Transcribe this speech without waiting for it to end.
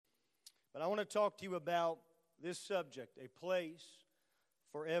But I want to talk to you about this subject, a place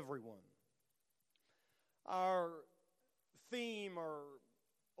for everyone. Our theme or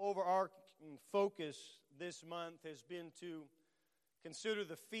overarching focus this month has been to consider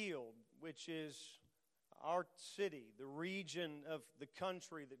the field, which is our city, the region of the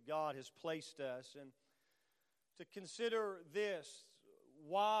country that God has placed us, and to consider this,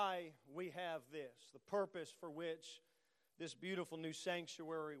 why we have this, the purpose for which this beautiful new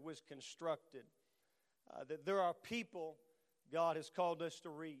sanctuary was constructed, that there are people God has called us to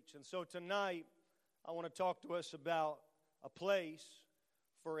reach. And so tonight, I want to talk to us about a place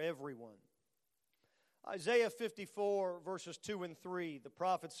for everyone. Isaiah 54, verses 2 and 3, the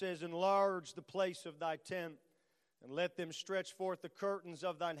prophet says, "Enlarge the place of thy tent, and let them stretch forth the curtains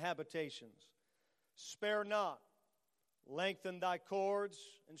of thine habitations. Spare not, lengthen thy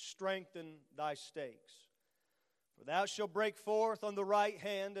cords, and strengthen thy stakes. For thou shalt break forth on the right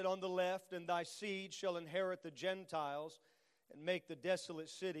hand and on the left, and thy seed shall inherit the Gentiles, and make the desolate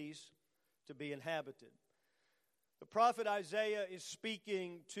cities to be inhabited." The prophet Isaiah is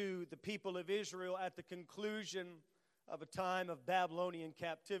speaking to the people of Israel at the conclusion of a time of Babylonian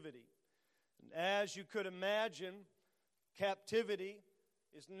captivity. And as you could imagine, captivity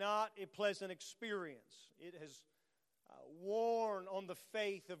is not a pleasant experience. It has worn on the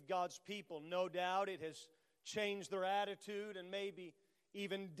faith of God's people. No doubt it has changed their attitude and maybe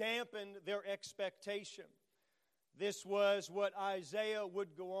even dampened their expectation. This was what Isaiah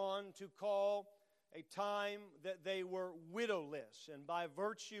would go on to call a time that they were widowless. And by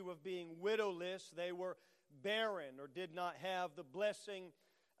virtue of being widowless, they were barren or did not have the blessing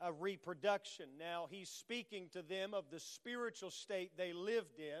of reproduction. Now, he's speaking to them of the spiritual state they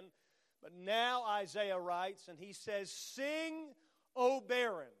lived in. But now Isaiah writes, and he says, "Sing, O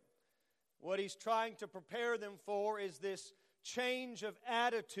barren." What he's trying to prepare them for is this change of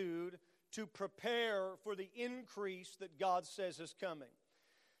attitude to prepare for the increase that God says is coming.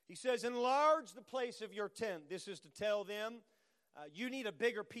 He says, "Enlarge the place of your tent." This is to tell them, you need a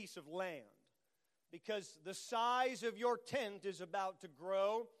bigger piece of land because the size of your tent is about to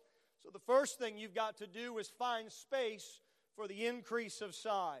grow. So the first thing you've got to do is find space for the increase of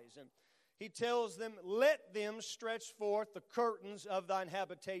size. And he tells them, "Let them stretch forth the curtains of thine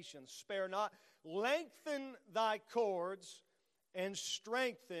habitation. Spare not. Lengthen thy cords and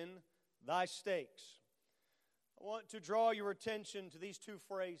strengthen thy stakes." I want to draw your attention to these two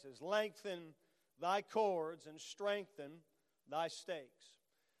phrases: lengthen thy cords and strengthen thy stakes.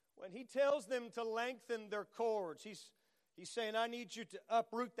 When he tells them to lengthen their cords, he's saying, I need you to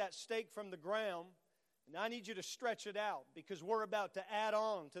uproot that stake from the ground, and I need you to stretch it out because we're about to add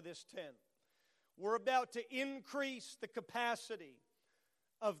on to this tent. We're about to increase the capacity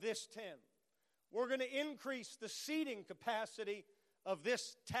of this tent. We're going to increase the seating capacity of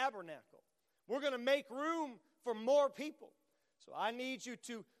this tabernacle. We're going to make room for more people. So I need you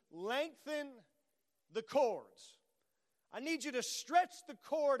to lengthen the cords. I need you to stretch the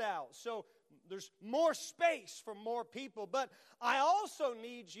cord out so there's more space for more people. But I also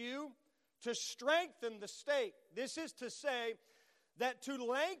need you to strengthen the stake. This is to say that to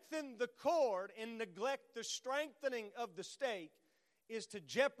lengthen the cord and neglect the strengthening of the stake is to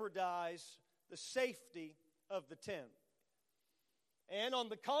jeopardize the safety of the tent. And on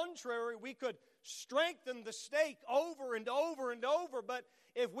the contrary, we could strengthen the stake over and over and over, but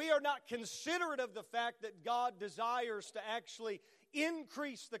if we are not considerate of the fact that God desires to actually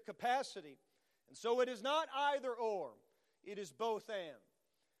increase the capacity, and so it is not either or, it is both and.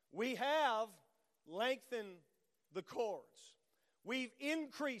 We have lengthened the cords. We've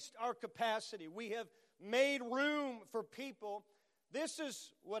increased our capacity. We have made room for people. This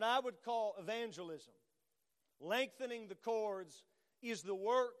is what I would call evangelism. Lengthening the cords is the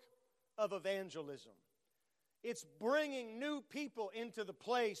work of evangelism. It's bringing new people into the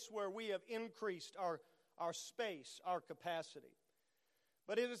place where we have increased our space, our capacity.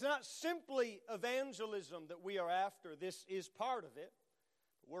 But it is not simply evangelism that we are after. This is part of it.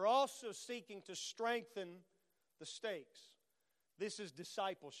 We're also seeking to strengthen the stakes. This is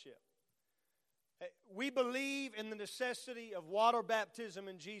discipleship. We believe in the necessity of water baptism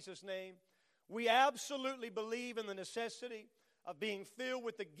in Jesus' name. We absolutely believe in the necessity of being filled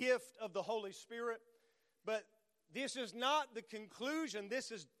with the gift of the Holy Spirit. But this is not the conclusion.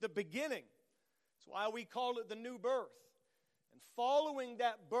 This is the beginning. That's why we call it the new birth. And following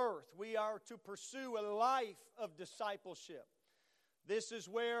that birth, we are to pursue a life of discipleship. This is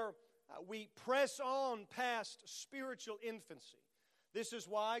where we press on past spiritual infancy. This is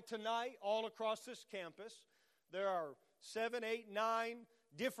why tonight, all across this campus, there are 7, 8, 9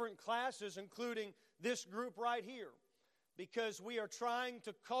 different classes, including this group right here. because we are trying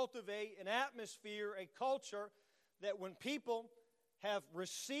to cultivate an atmosphere, a culture, that when people have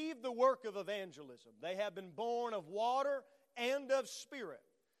received the work of evangelism, they have been born of water and of spirit,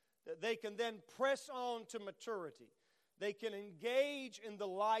 that they can then press on to maturity. They can engage in the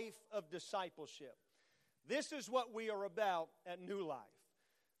life of discipleship. This is what we are about at New Life.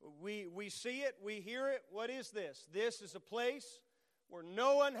 We see it, we hear it. What is this? This is a place where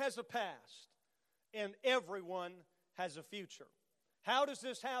no one has a past and everyone has a future. How does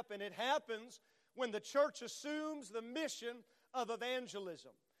this happen? It happens when the church assumes the mission of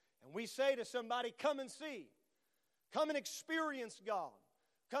evangelism. And we say to somebody, come and see. Come and experience God.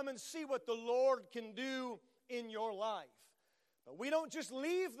 Come and see what the Lord can do in your life. But we don't just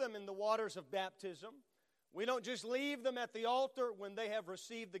leave them in the waters of baptism. We don't just leave them at the altar when they have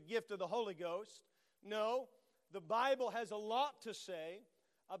received the gift of the Holy Ghost. No, the Bible has a lot to say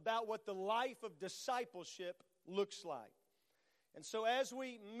about what the life of discipleship looks like. And so as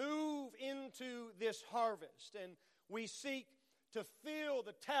we move into this harvest and we seek to fill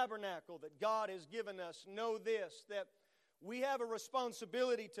the tabernacle that God has given us, know this, that we have a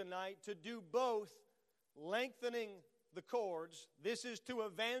responsibility tonight to do both lengthening the cords. This is to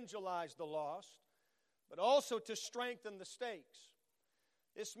evangelize the lost, but also to strengthen the stakes.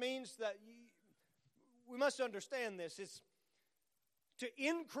 This means that we must understand this. It's to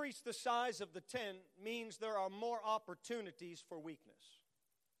increase the size of the tent means there are more opportunities for weakness.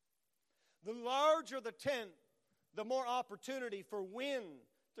 The larger the tent, the more opportunity for wind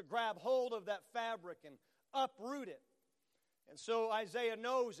to grab hold of that fabric and uproot it. And so Isaiah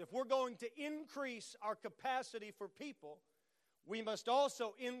knows if we're going to increase our capacity for people, we must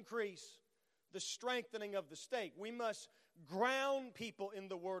also increase the strengthening of the stake. We must ground people in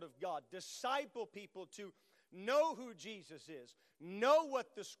the Word of God, disciple people to know who Jesus is, know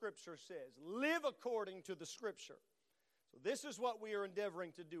what the Scripture says, live according to the Scripture. So this is what we are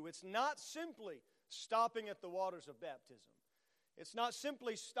endeavoring to do. It's not simply stopping at the waters of baptism. It's not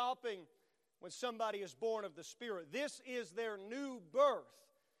simply stopping when somebody is born of the Spirit. This is their new birth.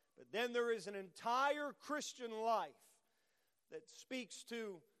 But then there is an entire Christian life that speaks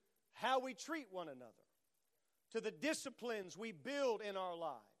to how we treat one another, to the disciplines we build in our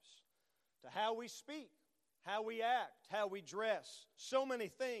lives, to how we speak, how we act, how we dress, so many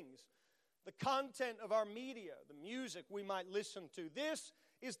things. The content of our media, the music we might listen to. This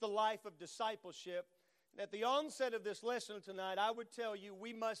is the life of discipleship. And at the onset of this lesson tonight, I would tell you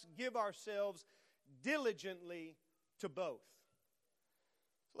we must give ourselves diligently to both.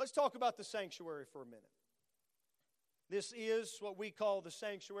 So let's talk about the sanctuary for a minute. This is what we call the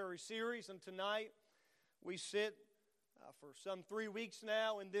sanctuary series, and tonight we sit for some 3 weeks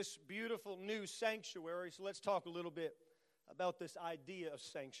now in this beautiful new sanctuary. So let's talk a little bit about this idea of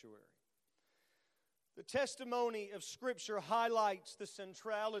sanctuary. The testimony of Scripture highlights the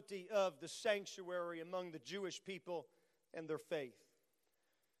centrality of the sanctuary among the Jewish people and their faith.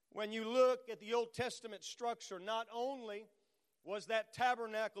 When you look at the Old Testament structure, not only was that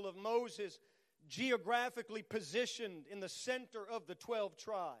tabernacle of Moses geographically positioned in the center of the 12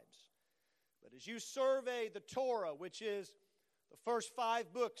 tribes, but as you survey the Torah, which is the first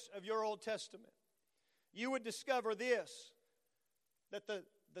 5 books of your Old Testament, you would discover this, that the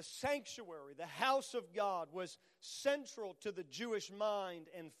sanctuary, the house of God, was central to the Jewish mind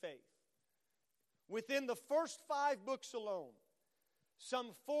and faith. Within the first 5 books alone,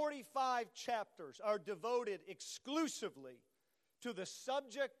 some 45 chapters are devoted exclusively to the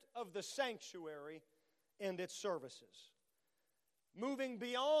subject of the sanctuary and its services. Moving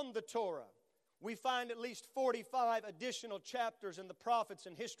beyond the Torah, we find at least 45 additional chapters in the prophets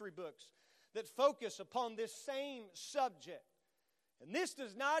and history books that focus upon this same subject. And this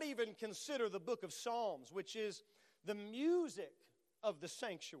does not even consider the book of Psalms, which is the music of the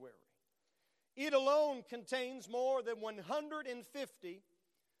sanctuary. It alone contains more than 150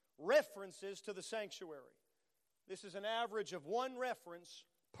 references to the sanctuary. This is an average of 1 reference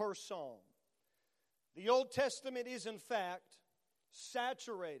per psalm. The Old Testament is, in fact,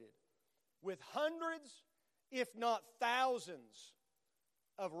 saturated with hundreds, if not thousands,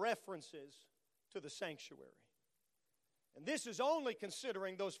 of references to the sanctuary. And this is only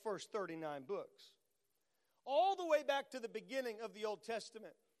considering those first 39 books. All the way back to the beginning of the Old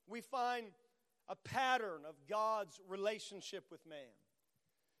Testament, we find a pattern of God's relationship with man.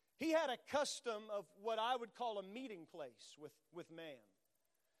 He had a custom of what I would call a meeting place with man.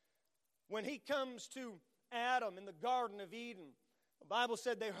 When he comes to Adam in the Garden of Eden, the Bible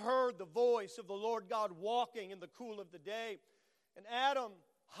said they heard the voice of the Lord God walking in the cool of the day. And Adam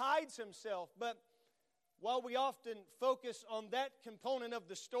hides himself. But while we often focus on that component of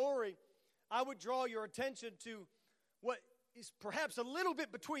the story, I would draw your attention to what is perhaps a little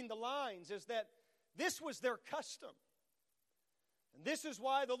bit between the lines is that this was their custom. And this is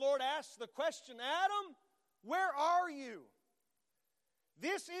why the Lord asks the question, Adam, where are you?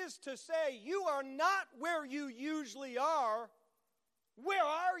 This is to say, you are not where you usually are. Where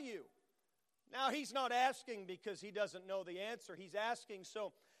are you? Now, he's not asking because he doesn't know the answer. He's asking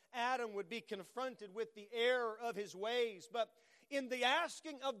so Adam would be confronted with the error of his ways. But in the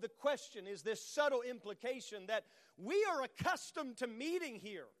asking of the question is this subtle implication that we are accustomed to meeting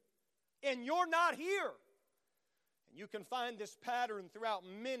here, and you're not here. And you can find this pattern throughout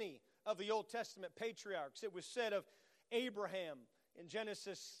many of the Old Testament patriarchs. It was said of Abraham in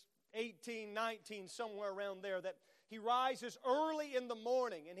Genesis 18, 19, somewhere around there, that he rises early in the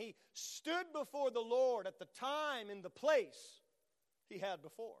morning and he stood before the Lord at the time and the place he had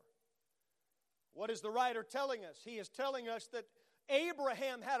before. What is the writer telling us? He is telling us that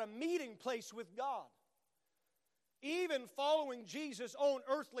Abraham had a meeting place with God. Even following Jesus' own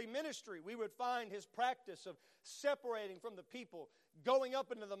earthly ministry, we would find his practice of separating from the people, going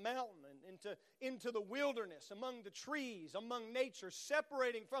up into the mountain and into the wilderness, among the trees, among nature,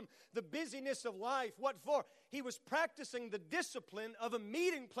 separating from the busyness of life. What for? He was practicing the discipline of a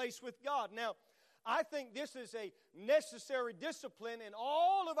meeting place with God. Now, I think this is a necessary discipline in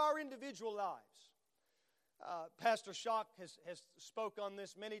all of our individual lives. Pastor Schock has spoke on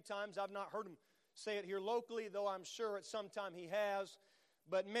this many times. I've not heard him say it here locally, though I'm sure at some time he has.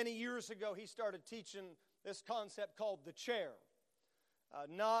 But many years ago, he started teaching this concept called the chair.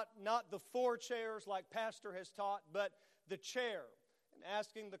 Not the 4 chairs like Pastor has taught, but the chair. And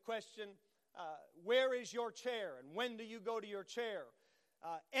asking the question, where is your chair? And when do you go to your chair?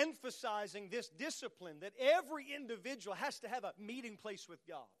 Emphasizing this discipline that every individual has to have a meeting place with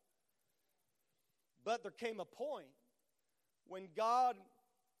God. But there came a point when God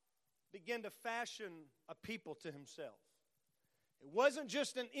began to fashion a people to himself. It wasn't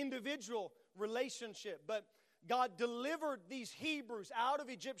just an individual relationship, but God delivered these Hebrews out of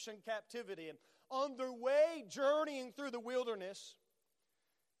Egyptian captivity. And on their way journeying through the wilderness,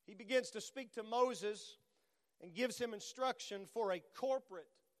 he begins to speak to Moses and gives him instruction for a corporate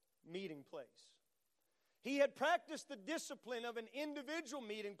meeting place. He had practiced the discipline of an individual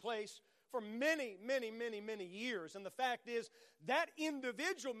meeting place for many, many, many, many years. And the fact is, that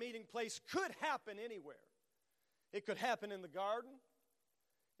individual meeting place could happen anywhere. It could happen in the garden.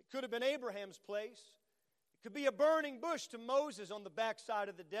 It could have been Abraham's place. It could be a burning bush to Moses on the backside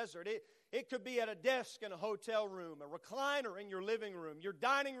of the desert. It could be at a desk in a hotel room, a recliner in your living room, your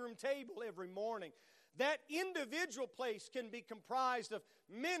dining room table every morning. That individual place can be comprised of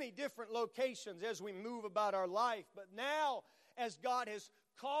many different locations as we move about our life. But now, as God has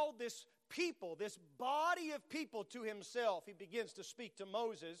called this people, this body of people to himself, he begins to speak to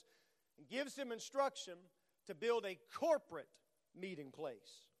Moses and gives him instruction to build a corporate meeting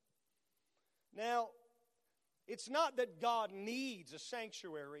place. Now, it's not that God needs a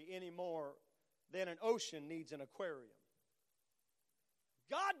sanctuary any more than an ocean needs an aquarium.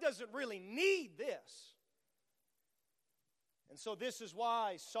 God doesn't really need this. And so this is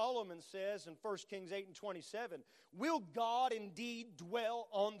why Solomon says in 1 Kings 8 and 27, will God indeed dwell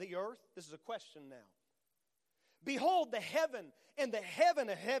on the earth? This is a question now. Behold, the heaven and the heaven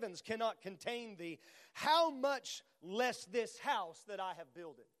of heavens cannot contain thee. How much less this house that I have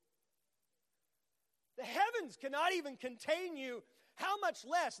builded? The heavens cannot even contain you. How much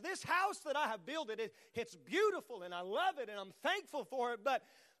less this house that I have built it's beautiful and I love it and I'm thankful for it, but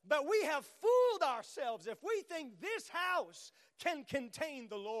we have fooled ourselves if we think this house can contain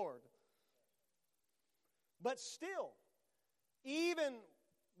the Lord. But still, even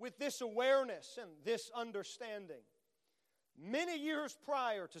with this awareness and this understanding, many years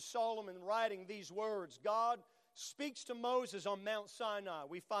prior to Solomon writing these words, God speaks to Moses on Mount Sinai.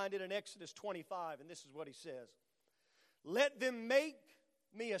 We find it in Exodus 25, and this is what he says. Let them make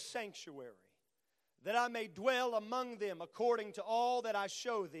me a sanctuary, that I may dwell among them according to all that I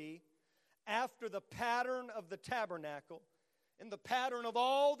show thee, after the pattern of the tabernacle, and the pattern of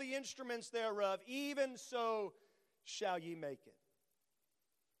all the instruments thereof, even so shall ye make it.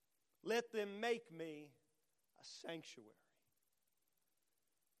 Let them make me a sanctuary.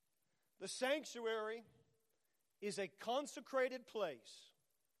 The sanctuary is a consecrated place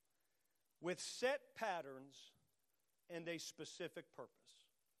with set patterns and a specific purpose.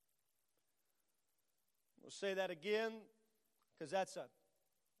 We'll say that again because that's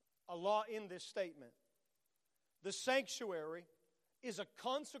a law in this statement. The sanctuary is a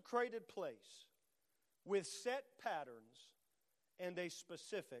consecrated place with set patterns and a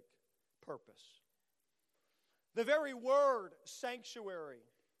specific purpose. The very word sanctuary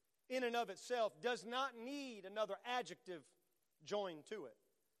in and of itself does not need another adjective joined to it.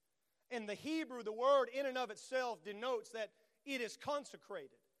 In the Hebrew, the word in and of itself denotes that it is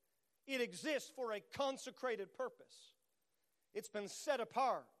consecrated. It exists for a consecrated purpose. It's been set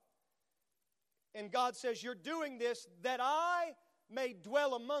apart. And God says, you're doing this that I may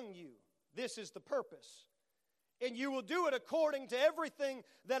dwell among you. This is the purpose. And you will do it according to everything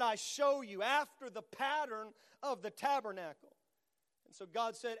that I show you after the pattern of the tabernacle. And so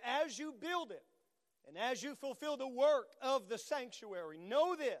God said, as you build it and as you fulfill the work of the sanctuary,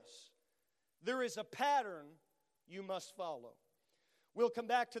 know this, there is a pattern you must follow. We'll come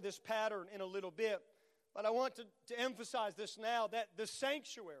back to this pattern in a little bit, but I want to emphasize this now, that the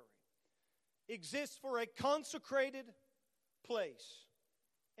sanctuary exists for a consecrated place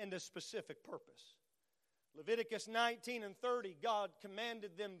and a specific purpose. Leviticus 19 and 30, God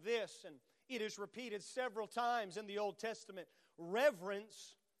commanded them this, and it is repeated several times in the Old Testament,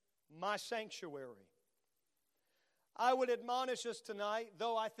 reverence my sanctuary. I would admonish us tonight,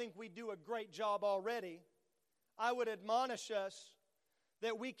 though I think we do a great job already, I would admonish us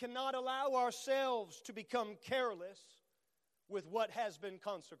that we cannot allow ourselves to become careless with what has been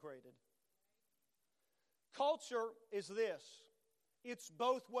consecrated. Culture is this. It's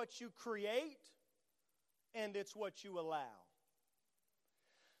both what you create and it's what you allow.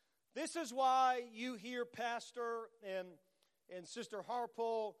 This is why you hear Pastor and Sister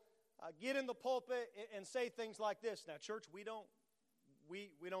Harpole get in the pulpit and say things like this. Now, church, we don't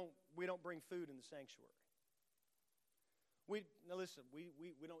bring food in the sanctuary. We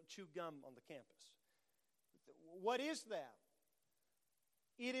don't chew gum on the campus. What is that?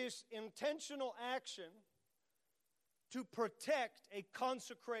 It is intentional action to protect a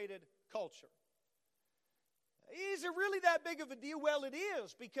consecrated culture. Is it really that big of a deal? Well, it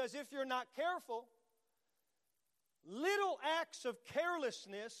is, because if you're not careful, little acts of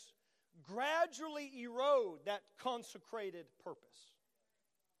carelessness gradually erode that consecrated purpose.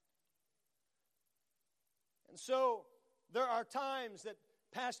 And so there are times that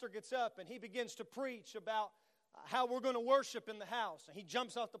pastor gets up and he begins to preach about how we're going to worship in the house. And he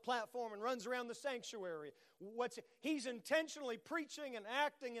jumps off the platform and runs around the sanctuary. He's intentionally preaching and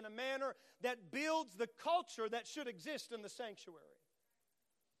acting in a manner that builds the culture that should exist in the sanctuary.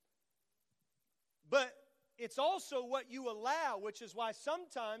 But it's also what you allow, which is why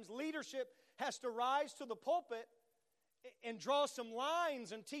sometimes leadership has to rise to the pulpit and draw some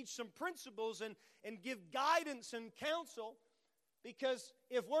lines and teach some principles and give guidance and counsel. Because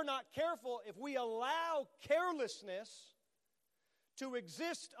if we're not careful, if we allow carelessness to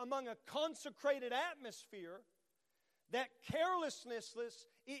exist among a consecrated atmosphere, that carelessness,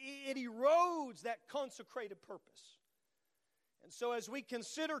 it erodes that consecrated purpose. And so as we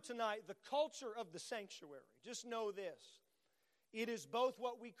consider tonight the culture of the sanctuary, just know this. It is both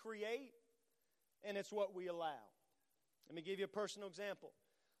what we create and it's what we allow. Let me give you a personal example.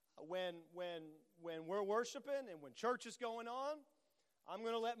 When we're worshiping and when church is going on, I'm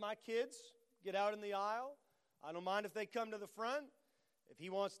going to let my kids get out in the aisle. I don't mind if they come to the front. If he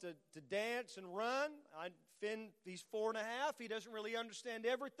wants to dance and run, Finn, he's 4.5. He doesn't really understand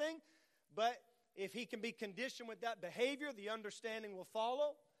everything. But if he can be conditioned with that behavior, the understanding will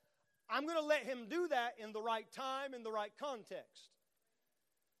follow. I'm going to let him do that in the right time, in the right context.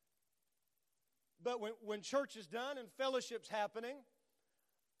 But when church is done and fellowship's happening,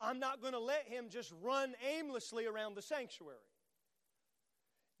 I'm not going to let him just run aimlessly around the sanctuary.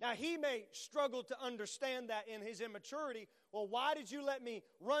 Now, he may struggle to understand that in his immaturity. Well, why did you let me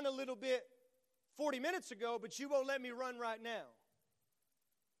run a little bit 40 minutes ago, but you won't let me run right now?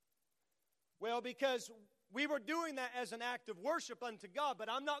 Well, because we were doing that as an act of worship unto God, but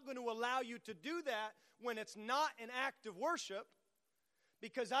I'm not going to allow you to do that when it's not an act of worship,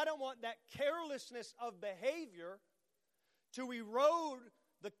 because I don't want that carelessness of behavior to erode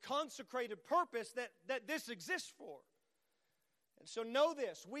the consecrated purpose that this exists for. And so know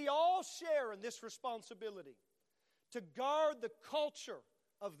this, we all share in this responsibility to guard the culture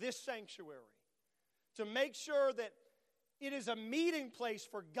of this sanctuary, to make sure that it is a meeting place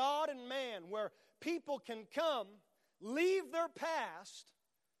for God and man where people can come, leave their past,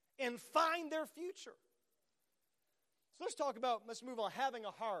 and find their future. So let's move on, having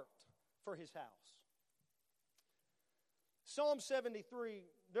a heart for his house. Psalm 73,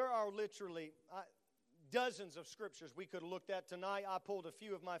 there are literally dozens of scriptures we could have looked at tonight. I pulled a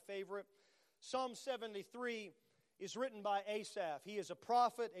few of my favorite. Psalm 73 is written by Asaph. He is a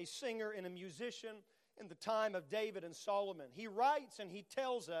prophet, a singer, and a musician in the time of David and Solomon. He writes and he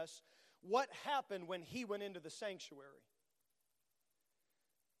tells us what happened when he went into the sanctuary.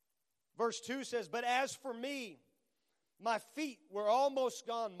 Verse 2 says, "But as for me, my feet were almost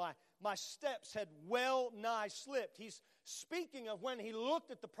gone. My steps had well nigh slipped." He's speaking of when he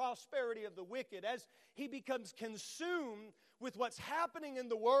looked at the prosperity of the wicked, as he becomes consumed with what's happening in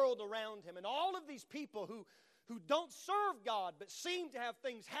the world around him, and all of these people who don't serve God but seem to have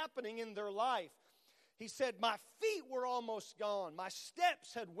things happening in their life. He said, my feet were almost gone. My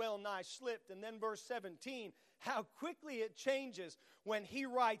steps had well nigh slipped. And then verse 17, how quickly it changes when he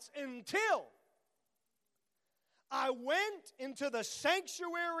writes, until I went into the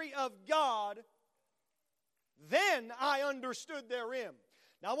sanctuary of God, then I understood therein.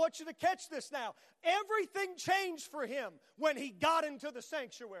 Now I want you to catch this now. Everything changed for him when he got into the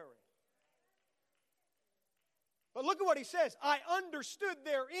sanctuary. But look at what he says. I understood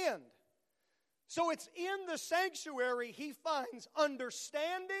therein. So it's in the sanctuary he finds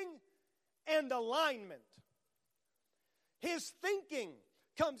understanding and alignment. His thinking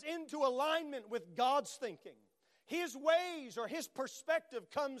comes into alignment with God's thinking. His ways or his perspective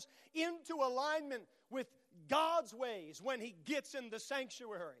comes into alignment with God's ways when he gets in the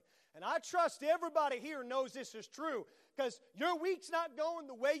sanctuary. And I trust everybody here knows this is true, because your week's not going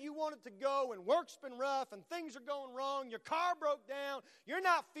the way you want it to go, and work's been rough, and things are going wrong, your car broke down, you're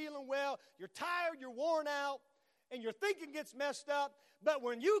not feeling well, you're tired, you're worn out, and your thinking gets messed up. But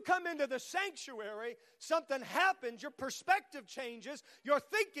when you come into the sanctuary, something happens, your perspective changes, your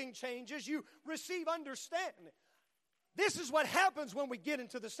thinking changes, you receive understanding. This is what happens when we get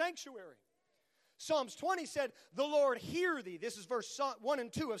into the sanctuary. Psalms 20 said, the Lord hear thee. This is verse 1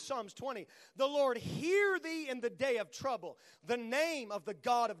 and 2 of Psalms 20. The Lord hear thee in the day of trouble. The name of the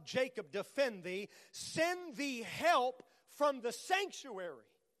God of Jacob defend thee. Send thee help from the sanctuary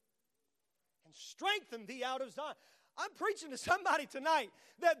and strengthen thee out of Zion. I'm preaching to somebody tonight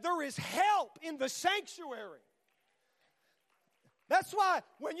that there is help in the sanctuary. That's why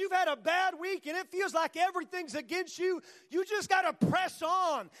when you've had a bad week and it feels like everything's against you, you just got to press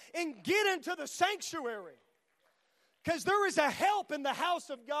on and get into the sanctuary. Because there is a help in the house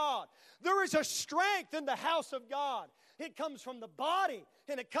of God. There is a strength in the house of God. It comes from the body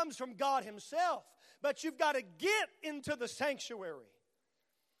and it comes from God himself. But you've got to get into the sanctuary.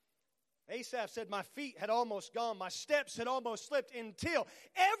 Asaph said, my feet had almost gone, my steps had almost slipped, until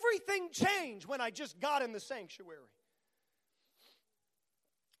everything changed when I just got in the sanctuary.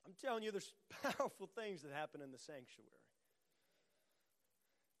 I'm telling you, there's powerful things that happen in the sanctuary.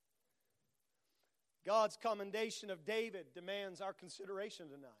 God's commendation of David demands our consideration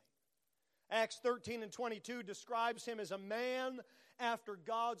tonight. Acts 13 and 22 describes him as a man after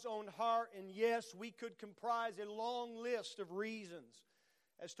God's own heart. And yes, we could comprise a long list of reasons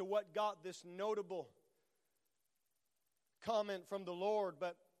as to what got this notable comment from the Lord.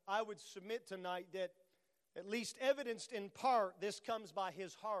 But I would submit tonight that, at least evidenced in part, this comes by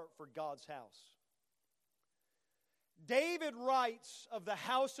his heart for God's house. David writes of the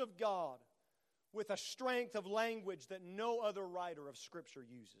house of God with a strength of language that no other writer of Scripture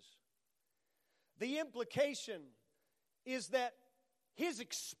uses. The implication is that his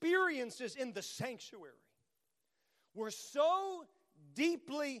experiences in the sanctuary were so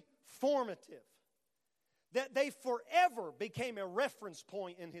deeply formative that they forever became a reference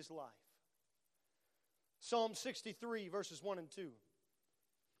point in his life. Psalm 63, verses 1 and 2.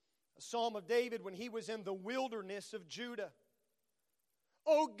 A psalm of David when he was in the wilderness of Judah.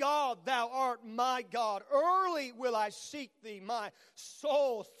 O God, thou art my God. Early will I seek thee. My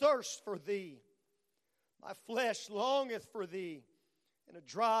soul thirsts for thee. My flesh longeth for thee in a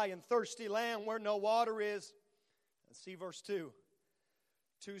dry and thirsty land where no water is. And see verse 2.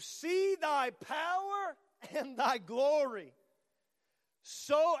 To see thy power and thy glory,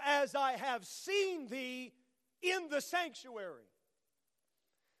 so as I have seen thee in the sanctuary.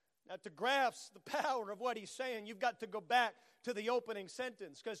 Now, to grasp the power of what he's saying, you've got to go back to the opening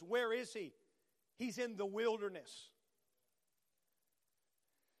sentence, because where is he? He's in the wilderness.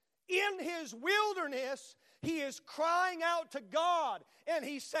 In his wilderness, he is crying out to God, and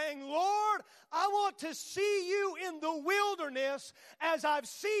he's saying, Lord, I want to see you in the wilderness as I've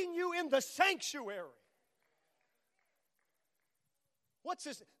seen you in the sanctuary.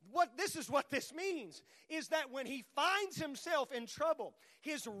 This is what this means, is that when he finds himself in trouble,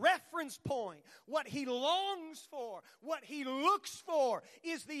 his reference point, what he longs for, what he looks for,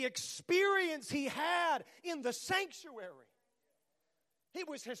 is the experience he had in the sanctuary. It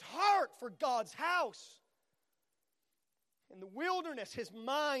was his heart for God's house. In the wilderness, his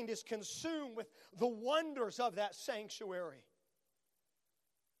mind is consumed with the wonders of that sanctuary.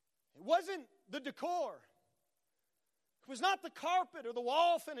 It wasn't the decor. It was not the carpet or the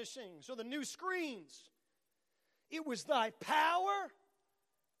wall finishings or the new screens. It was thy power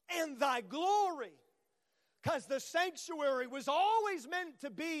and thy glory. Because the sanctuary was always meant to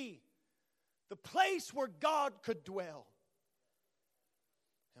be the place where God could dwell.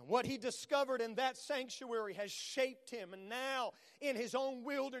 And what he discovered in that sanctuary has shaped him. And now, in his own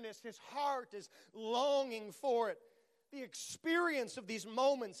wilderness, his heart is longing for it. The experience of these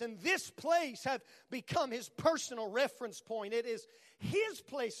moments in this place have become his personal reference point. It is his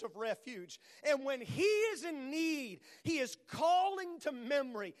place of refuge. And when he is in need, he is calling to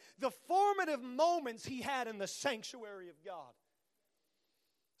memory the formative moments he had in the sanctuary of God.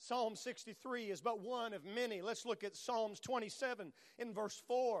 Psalm 63 is but one of many. Let's look at Psalms 27 in verse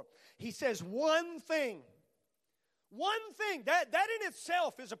 4. He says, one thing. That in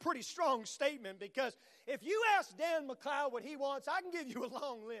itself is a pretty strong statement, because if you ask Dan MacLeod what he wants, I can give you a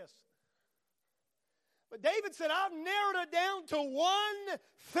long list. But David said, I've narrowed it down to one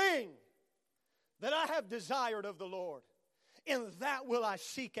thing that I have desired of the Lord, and that will I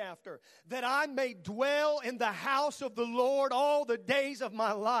seek after, that I may dwell in the house of the Lord all the days of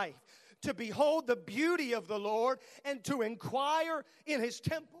my life, to behold the beauty of the Lord and to inquire in his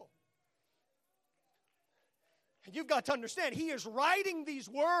temple. You've got to understand, he is writing these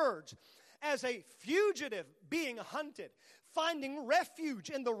words as a fugitive being hunted, finding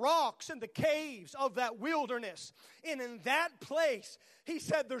refuge in the rocks and the caves of that wilderness. And in that place, he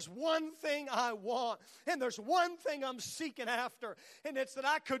said, there's one thing I want, and there's one thing I'm seeking after, and it's that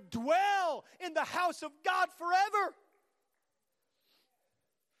I could dwell in the house of God forever.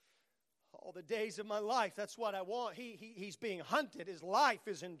 All the days of my life, that's what I want. He's being hunted. His life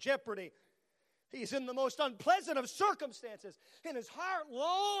is in jeopardy. He's in the most unpleasant of circumstances, and his heart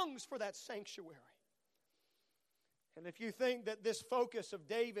longs for that sanctuary. And if you think that this focus of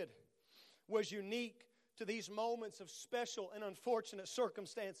David was unique to these moments of special and unfortunate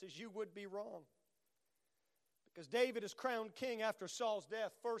circumstances, you would be wrong. Because David is crowned king after Saul's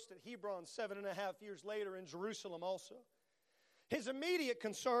death, first at Hebron, 7.5 years later in Jerusalem also. His immediate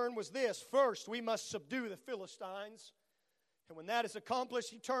concern was this: first, we must subdue the Philistines. And when that is accomplished,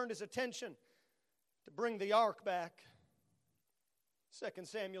 he turned his attention to bring the ark back. 2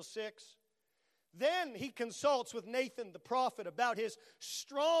 Samuel 6. Then he consults with Nathan the prophet about his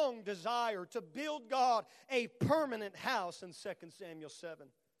strong desire to build God a permanent house in 2 Samuel 7.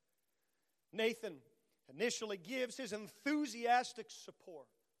 Nathan initially gives his enthusiastic support.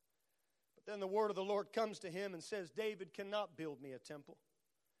 But then the word of the Lord comes to him and says, David cannot build me a temple,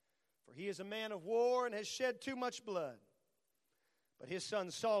 for he is a man of war and has shed too much blood. But his son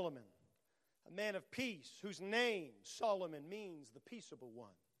Solomon, a man of peace, whose name, Solomon, means the peaceable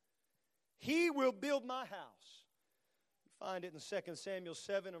one, he will build my house. You find it in 2 Samuel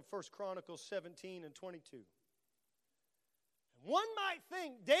 7 and 1 Chronicles 17 and 22. And one might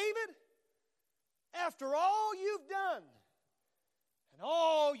think, David, after all you've done and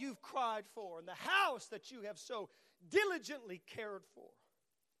all you've cried for and the house that you have so diligently cared for,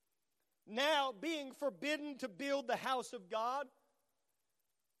 now being forbidden to build the house of God,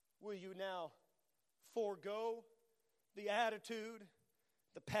 will you now forego the attitude,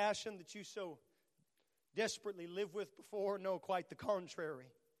 the passion that you so desperately lived with before? No, quite the contrary.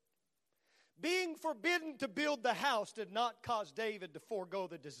 Being forbidden to build the house did not cause David to forego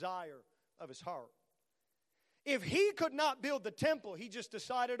the desire of his heart. If he could not build the temple, he just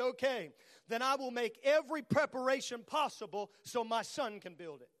decided, okay, then I will make every preparation possible so my son can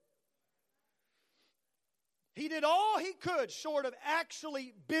build it. He did all he could short of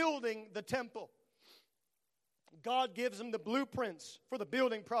actually building the temple. God gives him the blueprints for the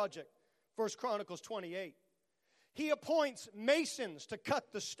building project, 1 Chronicles 28. He appoints masons to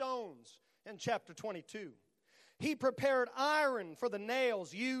cut the stones in chapter 22. He prepared iron for the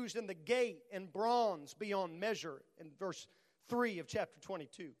nails used in the gate and bronze beyond measure in verse 3 of chapter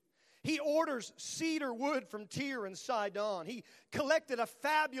 22. He orders cedar wood from Tyre and Sidon. He collected a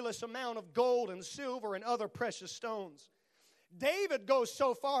fabulous amount of gold and silver and other precious stones. David goes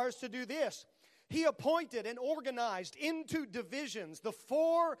so far as to do this. He appointed and organized into divisions the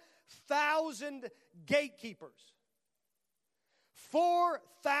 4,000 gatekeepers,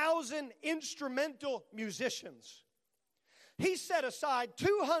 4,000 instrumental musicians. He set aside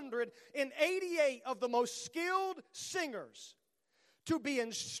 288 of the most skilled singers to be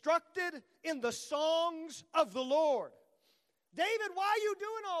instructed in the songs of the Lord. David, why are you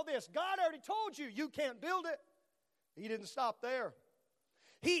doing all this? God already told you you can't build it. He didn't stop there.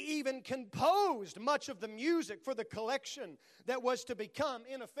 He even composed much of the music for the collection that was to become,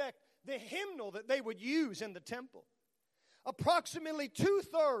 in effect, the hymnal that they would use in the temple. Approximately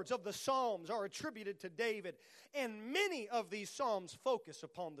 2/3 of the Psalms are attributed to David, and many of these Psalms focus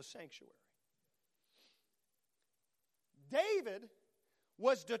upon the sanctuary. David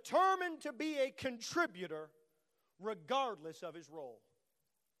was determined to be a contributor regardless of his role.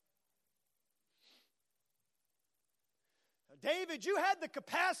 Now, David, you had the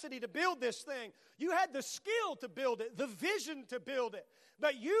capacity to build this thing. You had the skill to build it, the vision to build it.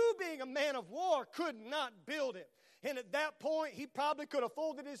 But you, being a man of war, could not build it. And at that point, he probably could have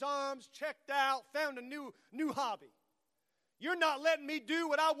folded his arms, checked out, found a new hobby. You're not letting me do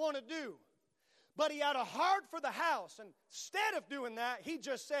what I want to do. But he had a heart for the house. And instead of doing that, he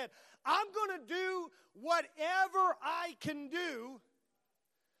just said, I'm going to do whatever I can do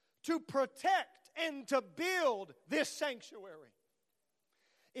to protect and to build this sanctuary.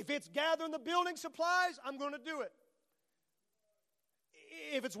 If it's gathering the building supplies, I'm going to do it.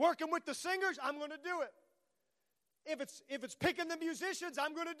 If it's working with the singers, I'm going to do it. If it's picking the musicians,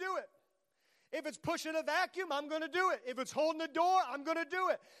 I'm going to do it. If it's pushing a vacuum, I'm going to do it. If it's holding the door, I'm going to do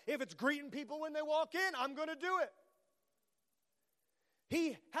it. If it's greeting people when they walk in, I'm going to do it.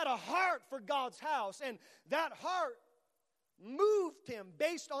 He had a heart for God's house, and that heart moved him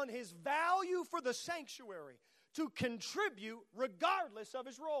based on his value for the sanctuary to contribute regardless of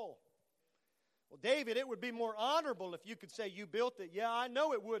his role. Well, David, it would be more honorable if you could say you built it. Yeah, I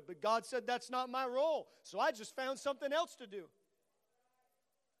know it would, but God said that's not my role, so I just found something else to do.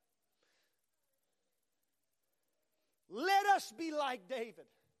 Let us be like David.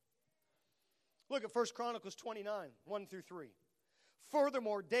 Look at 1 Chronicles 29, 1 through 3.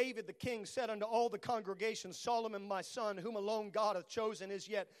 Furthermore, David the king said unto all the congregation, Solomon my son, whom alone God hath chosen, is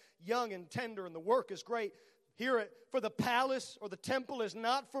yet young and tender, and the work is great. Hear it, for the palace or the temple is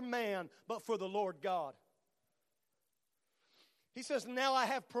not for man, but for the Lord God. He says, now I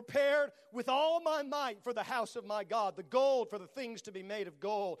have prepared with all my might for the house of my God, the gold for the things to be made of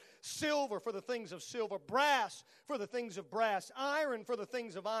gold, silver for the things of silver, brass for the things of brass, iron for the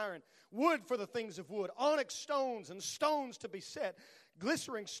things of iron, wood for the things of wood, onyx stones and stones to be set,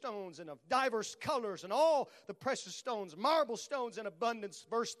 glittering stones and of diverse colors, and all the precious stones, marble stones in abundance.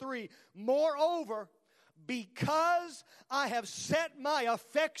 Verse 3, moreover, because I have set my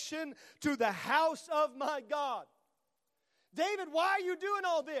affection to the house of my God. David, why are you doing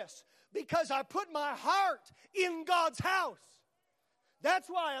all this? Because I put my heart in God's house. That's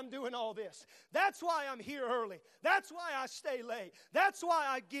why I'm doing all this. That's why I'm here early. That's why I stay late. That's why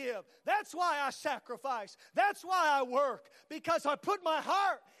I give. That's why I sacrifice. That's why I work. Because I put my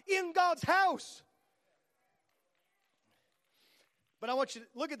heart in God's house. But I want you to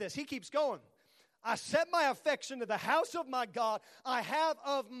look at this. He keeps going. I set my affection to the house of my God. I have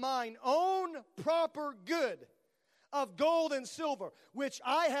of mine own proper good of gold and silver, which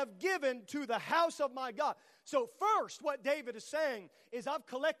I have given to the house of my God. So first, what David is saying is, I've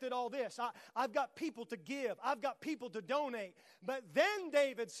collected all this. I've got people to give. I've got people to donate. But then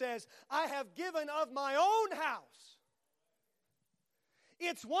David says, I have given of my own house.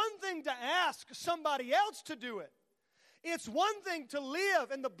 It's one thing to ask somebody else to do it. It's one thing to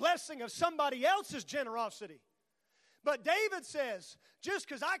live in the blessing of somebody else's generosity. But David says, just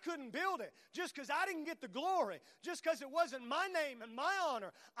because I couldn't build it, just because I didn't get the glory, just because it wasn't my name and my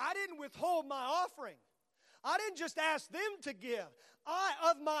honor, I didn't withhold my offering. I didn't just ask them to give. I,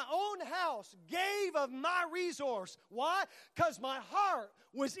 of my own house, gave of my resource. Why? Because my heart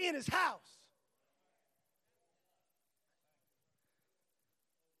was in his house.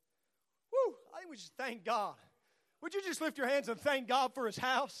 Woo! I think we just thank God. Would you just lift your hands and thank God for his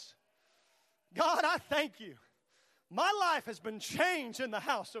house? God, I thank you. My life has been changed in the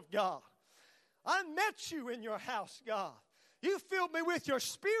house of God. I met you in your house, God. You filled me with your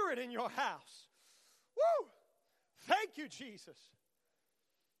spirit in your house. Woo! Thank you, Jesus.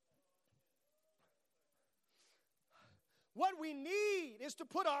 What we need is to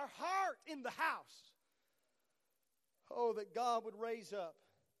put our heart in the house. Oh, that God would raise up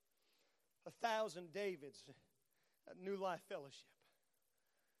 1,000 Davids at New Life Fellowship.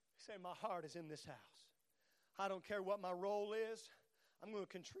 Say, my heart is in this house. I don't care what my role is. I'm going to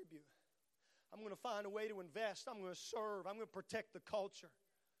contribute. I'm going to find a way to invest. I'm going to serve. I'm going to protect the culture.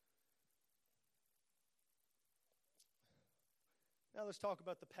 Now let's talk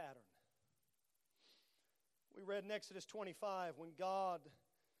about the pattern. We read in Exodus 25 when God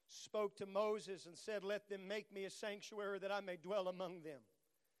spoke to Moses and said, let them make me a sanctuary that I may dwell among them.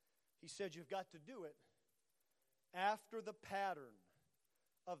 He said, you've got to do it after the pattern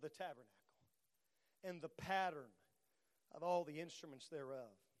of the tabernacle and the pattern of all the instruments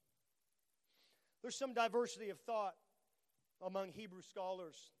thereof. There's some diversity of thought among Hebrew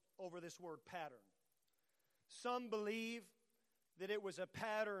scholars over this word pattern. Some believe that it was a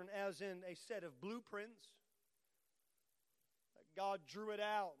pattern as in a set of blueprints. That God drew it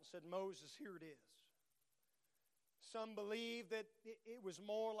out and said, Moses, here it is. Some believe that it was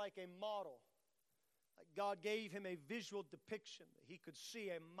more like a model. Like God gave him a visual depiction that he could see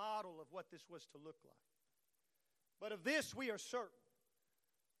a model of what this was to look like. But of this we are certain.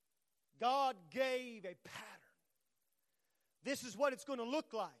 God gave a pattern. This is what it's going to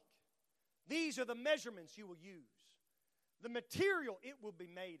look like. These are the measurements you will use. The material it will be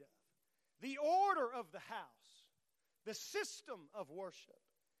made of. The order of the house. The system of worship.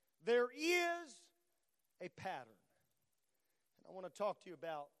 There is a pattern. And I want to talk to you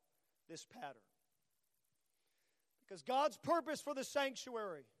about this pattern. Because God's purpose for the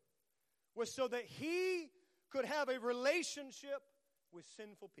sanctuary was so that He could have a relationship with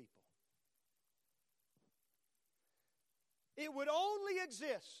sinful people. It would only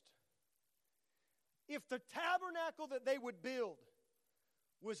exist if the tabernacle that they would build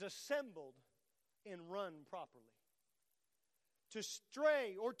was assembled and run properly. To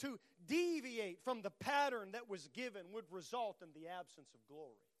stray or to deviate from the pattern that was given would result in the absence of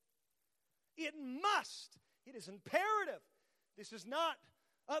glory. It must. It is imperative. This is not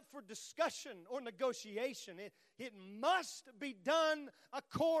up for discussion or negotiation. It must be done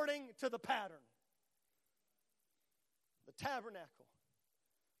according to the pattern. The tabernacle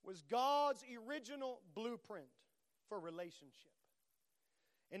was God's original blueprint for relationship.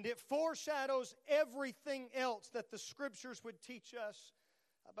 And it foreshadows everything else that the Scriptures would teach us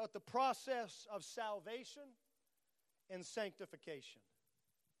about the process of salvation and sanctification.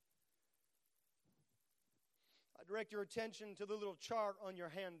 I direct your attention to the little chart on your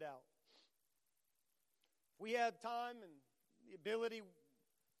handout. If we had time and the ability,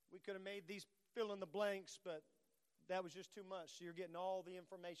 we could have made these fill in the blanks, but that was just too much. So you're getting all the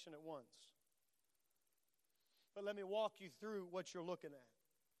information at once. But let me walk you through what you're looking at.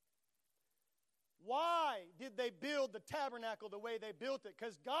 Why did they build the tabernacle the way they built it?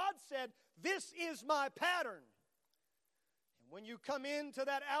 Because God said, this is my pattern. And when you come into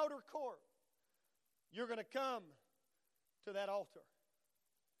that outer court, you're going to come to that altar.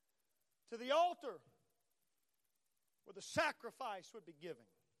 To the altar where the sacrifice would be given.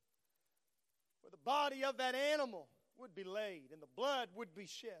 Where the body of that animal would be laid and the blood would be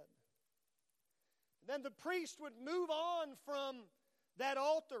shed. And then the priest would move on from that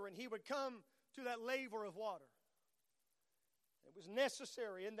altar and he would come to that laver of water. It was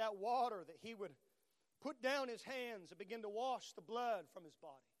necessary in that water that he would put down his hands and begin to wash the blood from his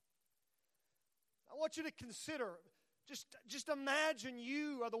body. I want you to consider, just imagine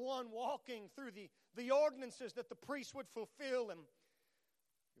you are the one walking through the ordinances that the priest would fulfill, and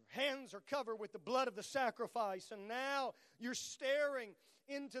your hands are covered with the blood of the sacrifice, and now you're staring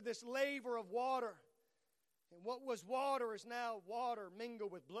into this laver of water. And what was water is now water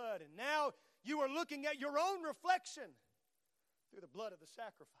mingled with blood. And now you are looking at your own reflection through the blood of the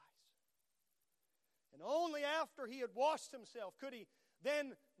sacrifice. And only after he had washed himself could he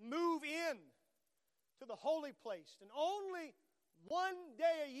then move in to the holy place. And only one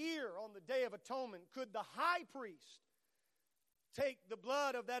day a year on the Day of Atonement could the high priest take the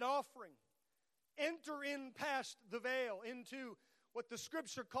blood of that offering, enter in past the veil into what the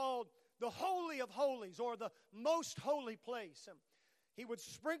Scripture called the Holy of Holies, or the most holy place. And he would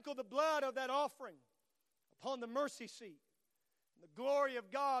sprinkle the blood of that offering upon the mercy seat. And the glory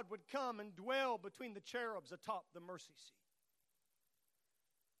of God would come and dwell between the cherubs atop the mercy seat.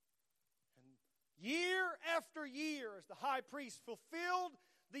 And year after year, as the high priest fulfilled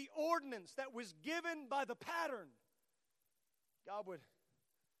the ordinance that was given by the pattern, God would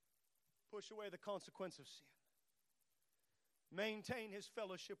push away the consequence of sin. Maintain his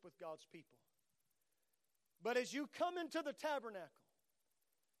fellowship with God's people. But as you come into the tabernacle,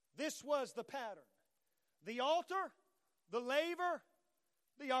 this was the pattern. The altar, the laver,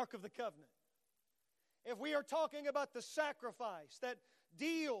 the Ark of the Covenant. If we are talking about the sacrifice that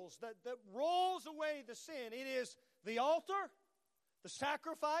deals, that rolls away the sin, it is the altar, the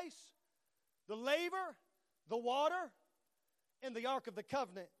sacrifice, the laver, the water, and the Ark of the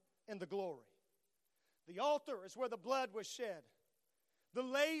Covenant and the glory. The altar is where the blood was shed. The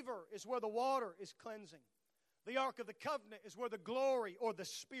laver is where the water is cleansing. The Ark of the Covenant is where the glory or the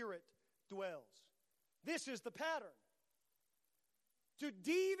Spirit dwells. This is the pattern. To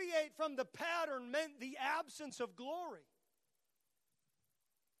deviate from the pattern meant the absence of glory.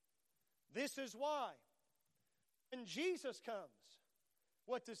 This is why when Jesus comes,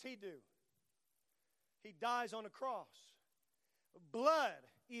 what does he do? He dies on a cross. Blood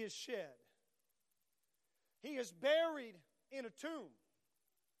is shed. He is buried in a tomb.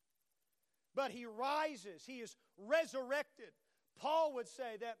 But he rises. He is resurrected. Paul would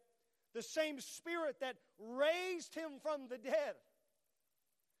say that the same Spirit that raised him from the dead.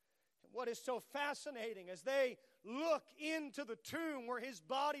 And what is so fascinating, as they look into the tomb where his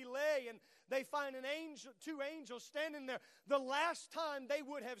body lay and they find two angels standing there, the last time they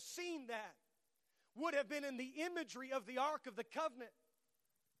would have seen that would have been in the imagery of the Ark of the Covenant,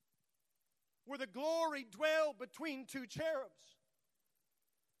 where the glory dwelled between two cherubs.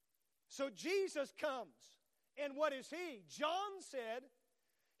 So Jesus comes, and what is He? John said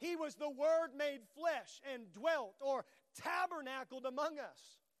He was the Word made flesh and dwelt, or tabernacled among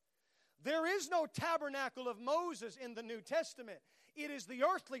us. There is no tabernacle of Moses in the New Testament. It is the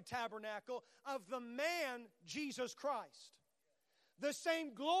earthly tabernacle of the man, Jesus Christ. The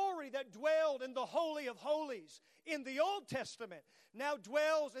same glory that dwelled in the Holy of Holies in the Old Testament now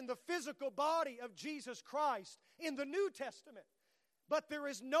dwells in the physical body of Jesus Christ in the New Testament. But there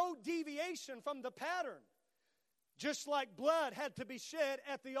is no deviation from the pattern. Just like blood had to be shed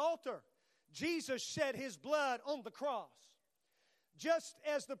at the altar, Jesus shed His blood on the cross. Just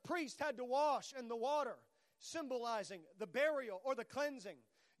as the priest had to wash in the water, symbolizing the burial or the cleansing,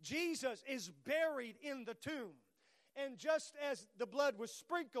 Jesus is buried in the tomb. And just as the blood was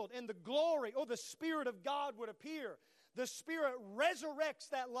sprinkled and the glory or the Spirit of God would appear, the Spirit resurrects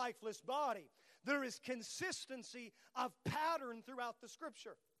that lifeless body. There is consistency of pattern throughout the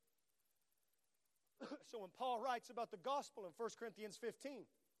Scripture. So when Paul writes about the gospel in 1 Corinthians 15,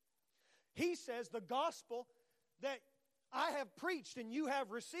 he says the gospel that I have preached and you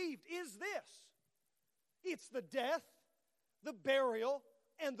have received is this. It's the death, the burial,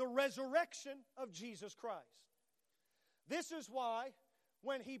 and the resurrection of Jesus Christ. This is why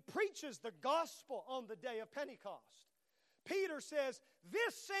when he preaches the gospel on the day of Pentecost, Peter says,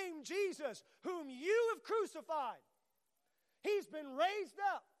 this same Jesus whom you have crucified, He's been raised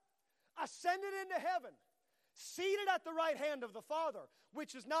up, ascended into heaven, seated at the right hand of the Father,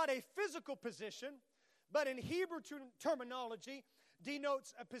 which is not a physical position, but in Hebrew terminology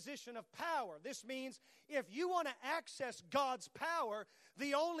denotes a position of power. This means if you want to access God's power,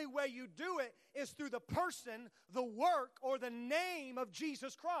 the only way you do it is through the person, the work, or the name of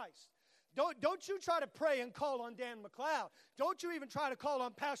Jesus Christ. Don't you try to pray and call on Dan MacLeod. Don't you even try to call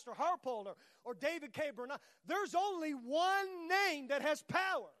on Pastor Harpole or David K. Bernard. There's only one name that has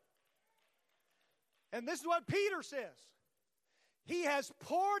power. And this is what Peter says. He has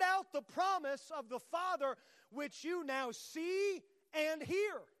poured out the promise of the Father, which you now see and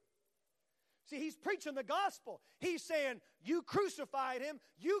hear. See, he's preaching the gospel. He's saying, you crucified Him,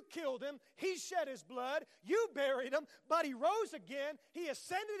 you killed Him, He shed His blood, you buried Him, but He rose again, He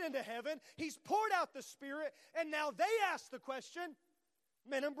ascended into heaven, He's poured out the Spirit, and now they ask the question,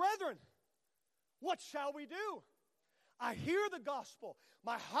 men and brethren, what shall we do? I hear the gospel.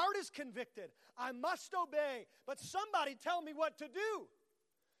 My heart is convicted. I must obey. But somebody tell me what to do.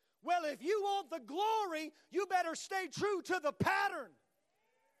 Well, if you want the glory, you better stay true to the pattern.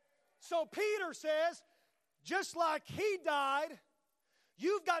 So Peter says, just like He died,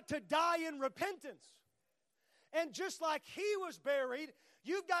 you've got to die in repentance. And just like He was buried,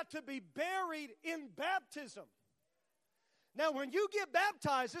 you've got to be buried in baptism. Now, when you get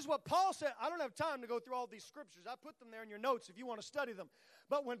baptized, this is what Paul said. I don't have time to go through all these scriptures. I put them there in your notes if you want to study them.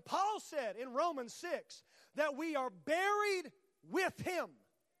 But when Paul said in Romans 6 that we are buried with Him,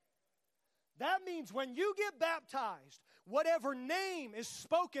 that means when you get baptized, whatever name is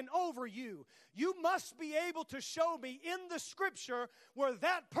spoken over you, you must be able to show me in the Scripture where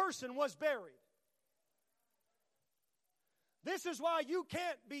that person was buried. This is why you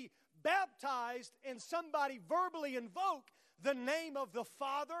can't be baptized and somebody verbally invoke the name of the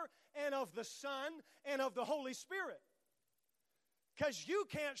Father and of the Son and of the Holy Spirit. Because you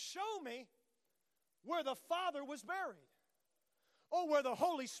can't show me where the Father was buried or where the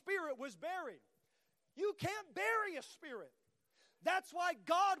Holy Spirit was buried. You can't bury a spirit. That's why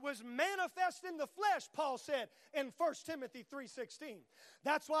God was manifest in the flesh, Paul said in 1 Timothy 3:16.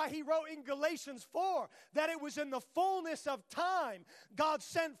 That's why he wrote in Galatians 4 that it was in the fullness of time God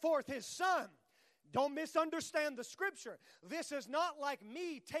sent forth His Son. Don't misunderstand the Scripture. This is not like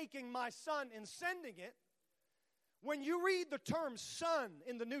me taking my Son and sending it. When you read the term Son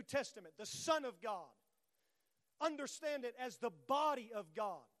in the New Testament, the Son of God, understand it as the body of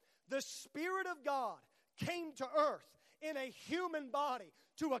God. The Spirit of God came to earth in a human body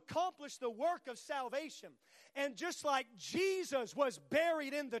to accomplish the work of salvation. And just like Jesus was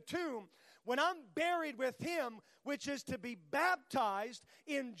buried in the tomb, when I'm buried with Him, which is to be baptized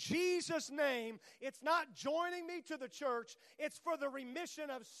in Jesus' name, it's not joining me to the church. It's for the remission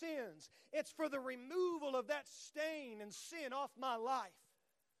of sins. It's for the removal of that stain and sin off my life.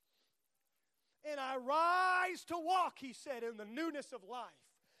 And I rise to walk, he said, in the newness of life,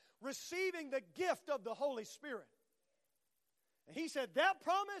 receiving the gift of the Holy Spirit. And he said, that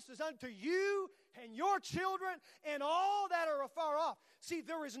promise is unto you and your children and all that are afar off. See,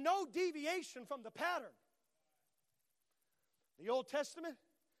 there is no deviation from the pattern. The Old Testament,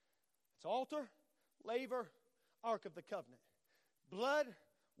 it's altar. laver, Ark of the Covenant. Blood,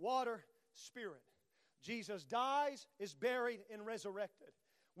 water, Spirit. Jesus dies, is buried, and resurrected.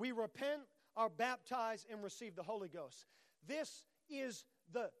 We repent, are baptized, and receive the Holy Ghost. This is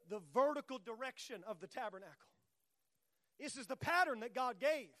the vertical direction of the tabernacle. This is the pattern that God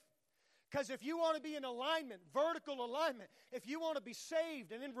gave. Because if you want to be in alignment, vertical alignment, if you want to be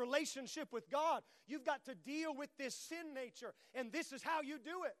saved and in relationship with God, you've got to deal with this sin nature. And this is how you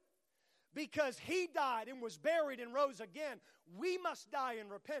do it. Because He died and was buried and rose again, we must die in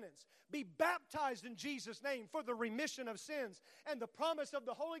repentance. Be baptized in Jesus' name for the remission of sins. And the promise of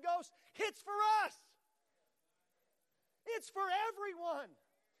the Holy Ghost, it's for us. It's for everyone.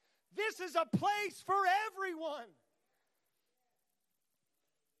 This is a place for everyone.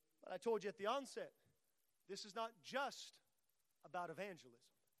 But I told you at the onset, this is not just about evangelism.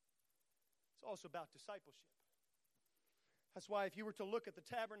 It's also about discipleship. That's why if you were to look at the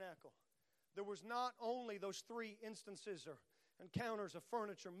tabernacle, there was not only those 3 instances or encounters of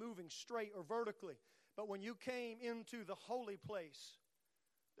furniture moving straight or vertically, but when you came into the holy place,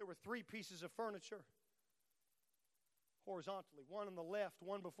 there were 3 pieces of furniture horizontally, one on the left,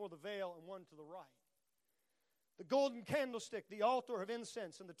 one before the veil, and one to the right. The golden candlestick, the altar of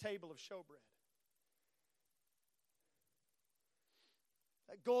incense, and the table of showbread.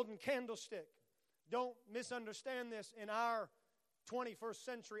 That golden candlestick, don't misunderstand this in our 21st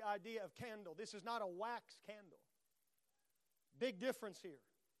century idea of candle. This is not a wax candle. Big difference here.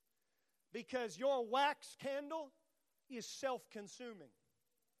 Because your wax candle is self-consuming.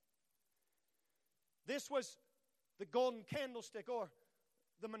 This was the golden candlestick or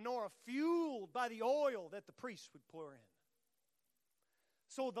the menorah fueled by the oil that the priest would pour in.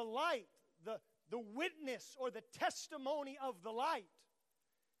 So the light, the witness or the testimony of the light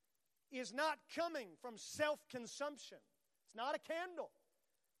is not coming from self-consumption. It's not a candle.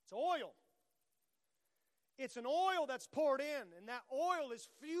 It's oil. It's an oil that's poured in, and that oil is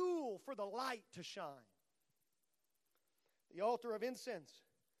fuel for the light to shine. The altar of incense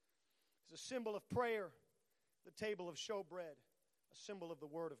is a symbol of prayer. The table of showbread, a symbol of the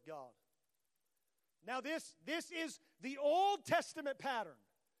Word of God. Now this is the Old Testament pattern.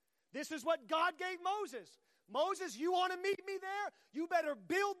 This is what God gave Moses. Moses, you want to meet me there? You better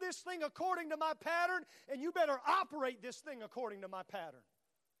build this thing according to my pattern, and you better operate this thing according to my pattern.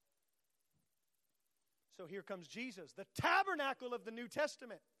 So here comes Jesus, the tabernacle of the New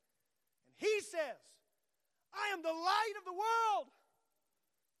Testament. And He says, I am the light of the world.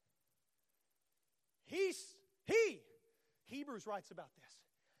 He, Hebrews writes about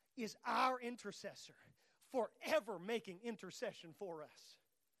this, is our intercessor, forever making intercession for us.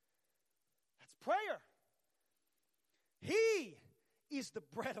 That's prayer. He is the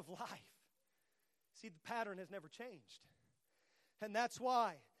bread of life. See, the pattern has never changed. And that's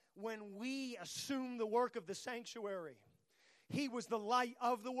why when we assume the work of the sanctuary, He was the light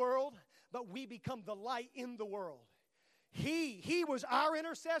of the world, but we become the light in the world. He was our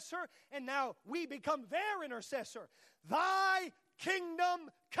intercessor, and now we become their intercessor. Thy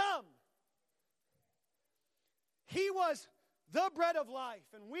kingdom come. He was the bread of life,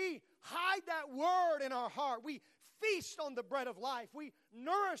 and we hide that word in our heart. We feast on the bread of life. We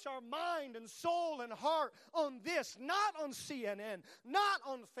nourish our mind and soul and heart on this, not on CNN, not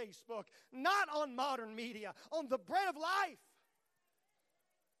on Facebook, not on modern media, on the bread of life.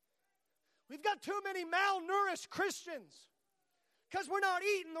 We've got too many malnourished Christians because we're not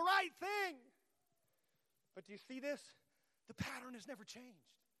eating the right thing. But do you see this? The pattern has never changed.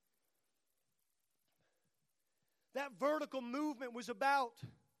 That vertical movement was about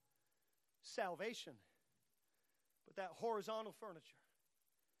salvation. But that horizontal furniture,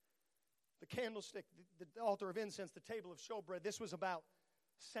 the candlestick, the altar of incense, the table of showbread, this was about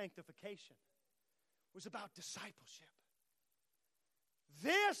sanctification. It was about discipleship.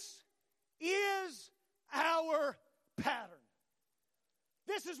 This is our pattern.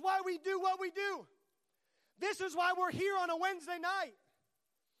 This is why we do what we do. This is why we're here on a Wednesday night.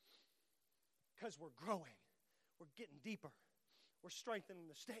 Because we're growing. We're getting deeper. We're strengthening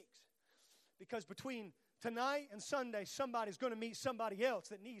the stakes. Because between tonight and Sunday, somebody's going to meet somebody else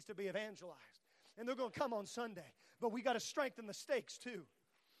that needs to be evangelized. And they're going to come on Sunday. But we got to strengthen the stakes too.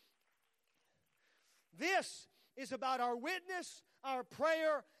 This is about our witness, our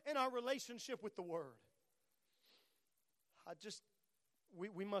prayer, and our relationship with the Word.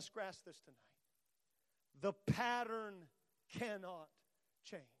 We must grasp this tonight. The pattern cannot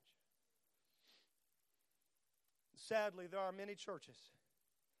change. Sadly, there are many churches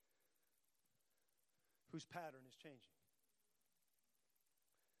whose pattern is changing.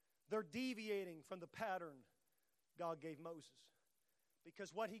 They're deviating from the pattern God gave Moses.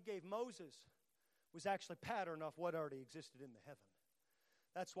 Because what He gave Moses was actually patterned off what already existed in the heaven.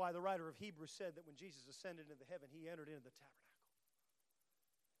 That's why the writer of Hebrews said that when Jesus ascended into heaven, he entered into the tabernacle.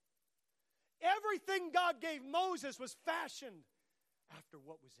 Everything God gave Moses was fashioned after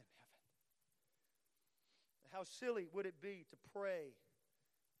what was in heaven. How silly would it be to pray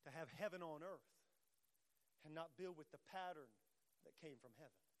to have heaven on earth and not build with the pattern that came from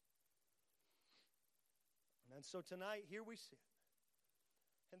heaven? And so tonight, here we sit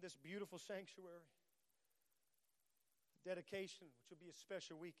in this beautiful sanctuary. Dedication, which will be a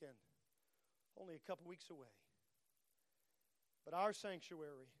special weekend, only a couple weeks away. But our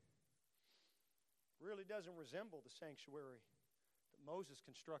sanctuary really doesn't resemble the sanctuary that Moses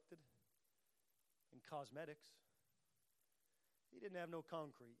constructed in cosmetics. He didn't have no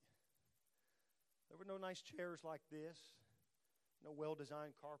concrete. There were no nice chairs like this, no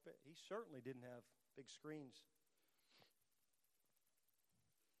well-designed carpet. He certainly didn't have big screens.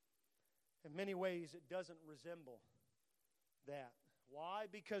 In many ways, it doesn't resemble that. Why?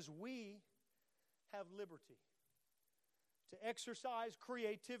 Because we have liberty to exercise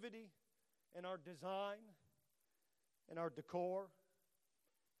creativity in our design, in our decor,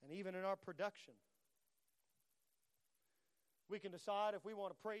 and even in our production. We can decide if we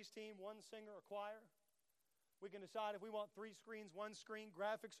want a praise team, one singer, a choir. We can decide if we want 3 screens, 1 screen,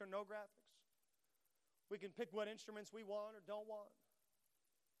 graphics or no graphics. We can pick what instruments we want or don't want.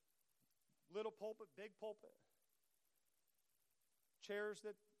 Little pulpit, big pulpit. Chairs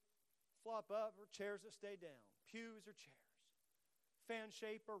that flop up or chairs that stay down. Pews or chairs. Fan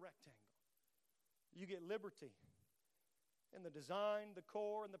shape or rectangle. You get liberty in the design, the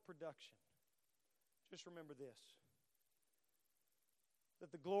core, and the production. Just remember this,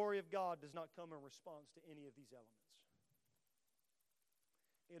 that the glory of God does not come in response to any of these elements.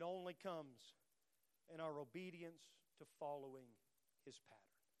 It only comes in our obedience to following His pattern.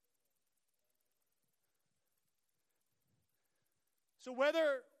 So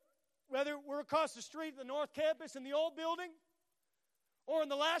whether we're across the street at the North Campus in the old building, or in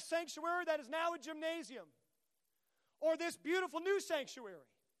the last sanctuary that is now a gymnasium, or this beautiful new sanctuary,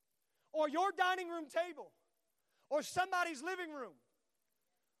 or your dining room table, or somebody's living room,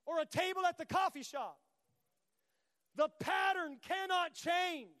 or a table at the coffee shop, the pattern cannot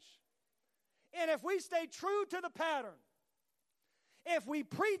change. And if we stay true to the pattern, if we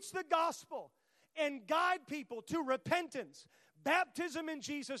preach the gospel and guide people to repentance, baptism in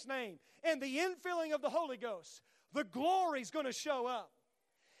Jesus' name, and the infilling of the Holy Ghost, the glory's going to show up.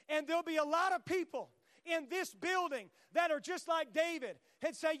 And there'll be a lot of people in this building that are just like David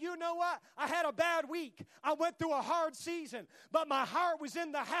and say, you know what? I had a bad week. I went through a hard season, but my heart was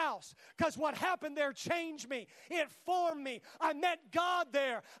in the house because what happened there changed me. It formed me. I met God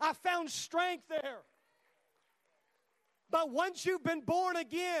there. I found strength there. But once you've been born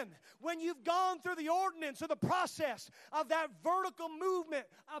again, when you've gone through the ordinance or the process of that vertical movement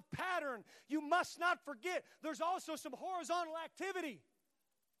of pattern, you must not forget there's also some horizontal activity.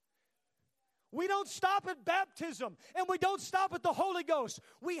 We don't stop at baptism, and we don't stop at the Holy Ghost.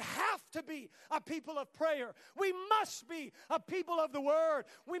 We have to be a people of prayer. We must be a people of the Word.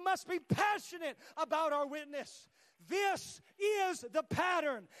 We must be passionate about our witness. This is the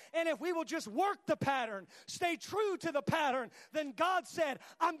pattern. And if we will just work the pattern, stay true to the pattern, then God said,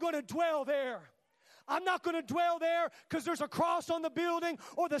 I'm going to dwell there. I'm not going to dwell there because there's a cross on the building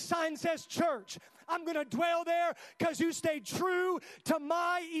or the sign says church. I'm going to dwell there because you stayed true to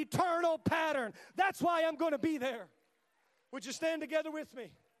my eternal pattern. That's why I'm going to be there. Would you stand together with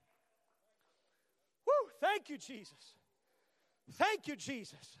me? Woo! Thank you, Jesus. Thank you,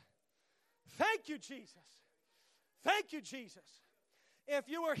 Jesus. Thank you, Jesus. Thank you, Jesus. If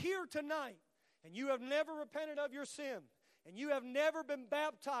you are here tonight and you have never repented of your sin, and you have never been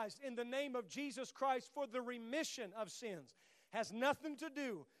baptized in the name of Jesus Christ for the remission of sins, has nothing to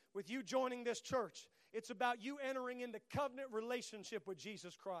do with you joining this church. It's about you entering into covenant relationship with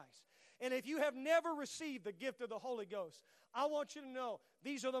Jesus Christ. And if you have never received the gift of the Holy Ghost, I want you to know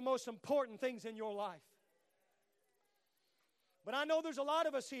these are the most important things in your life. But I know there's a lot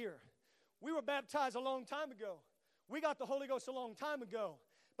of us here. We were baptized a long time ago. We got the Holy Ghost a long time ago.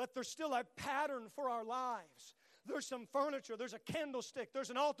 But there's still a pattern for our lives. There's some furniture, there's a candlestick, there's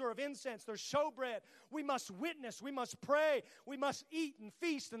an altar of incense, there's showbread. We must witness, we must pray, we must eat and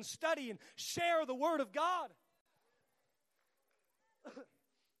feast and study and share the Word of God.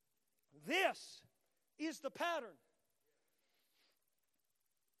 This is the pattern.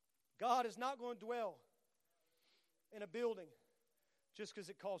 God is not going to dwell in a building just because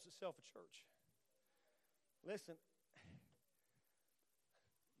it calls itself a church. Listen,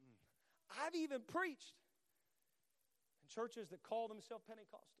 I've even preached churches that call themselves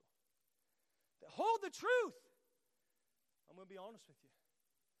Pentecostal, that hold the truth. I'm going to be honest with you.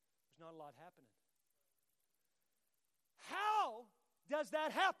 There's not a lot happening. How does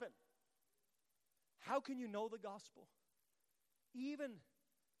that happen? How can you know the gospel? Even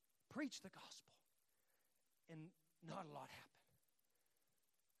preach the gospel and not a lot happen?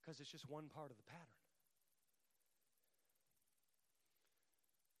 Because it's just one part of the pattern.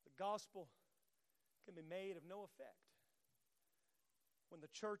 The gospel can be made of no effect when the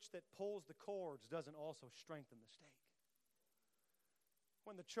church that pulls the cords doesn't also strengthen the stake.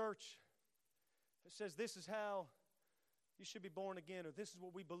 When the church that says this is how you should be born again, or this is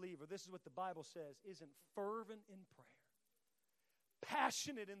what we believe, or this is what the Bible says, isn't fervent in prayer,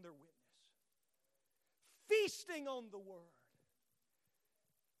 passionate in their witness, feasting on the Word.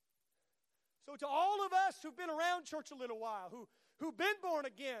 So to all of us who've been around church a little while, who've been born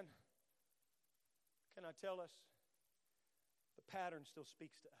again, can I tell us, the pattern still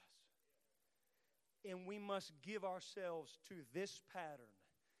speaks to us. And we must give ourselves to this pattern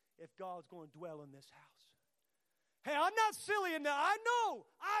if God's going to dwell in this house. Hey, I'm not silly enough. I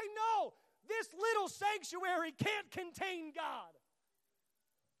know this little sanctuary can't contain God.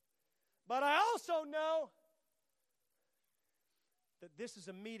 But I also know that this is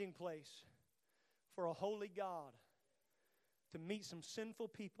a meeting place for a holy God to meet some sinful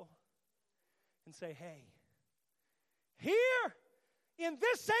people and say, hey, here in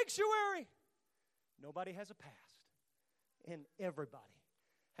this sanctuary, nobody has a past and everybody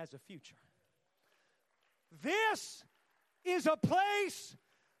has a future. This is a place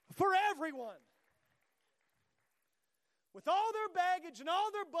for everyone. With all their baggage and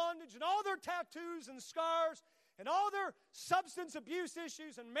all their bondage and all their tattoos and scars and all their substance abuse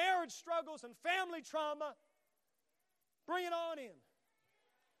issues and marriage struggles and family trauma, bring it on in.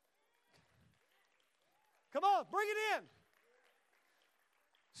 Come on, bring it in.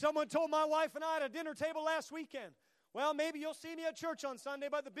 Someone told my wife and I at a dinner table last weekend, well, maybe you'll see me at church on Sunday,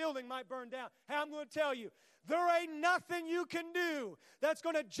 but the building might burn down. Hey, I'm going to tell you, there ain't nothing you can do that's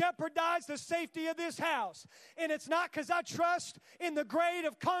going to jeopardize the safety of this house. And it's not because I trust in the grade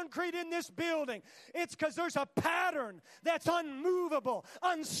of concrete in this building. It's because there's a pattern that's unmovable,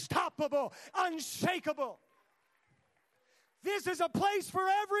 unstoppable, unshakable. This is a place for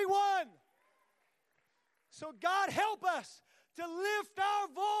everyone. So God help us to lift our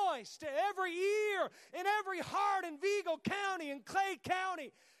voice to every ear in every heart in Vigo County and Clay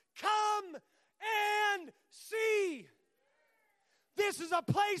County. Come and see. This is a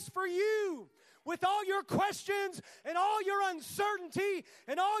place for you. With all your questions and all your uncertainty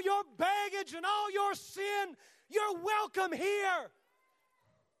and all your baggage and all your sin, you're welcome here.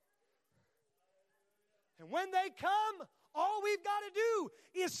 And when they come, all we've got to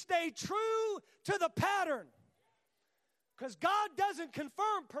do is stay true to the pattern. Because God doesn't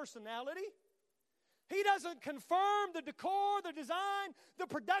confirm personality. He doesn't confirm the decor, the design, the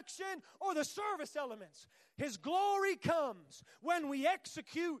production, or the service elements. His glory comes when we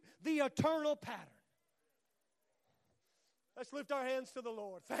execute the eternal pattern. Let's lift our hands to the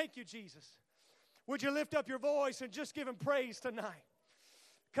Lord. Thank you, Jesus. Would you lift up your voice and just give Him praise tonight?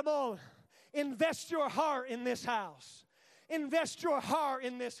 Come on. Invest your heart in this house. Invest your heart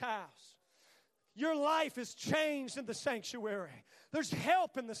in this house. Your life is changed in the sanctuary. There's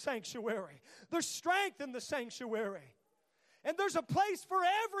help in the sanctuary. There's strength in the sanctuary. And there's a place for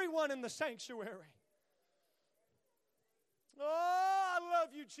everyone in the sanctuary. Oh, I love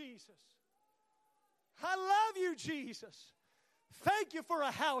you, Jesus. I love you, Jesus. Thank you for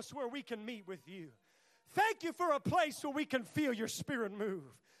a house where we can meet with you. Thank you for a place where we can feel your Spirit move.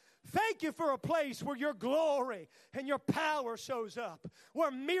 Thank you for a place where your glory and your power shows up, where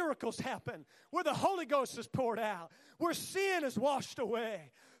miracles happen, where the Holy Ghost is poured out, where sin is washed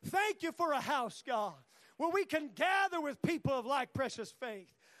away. Thank you for a house, God, where we can gather with people of like precious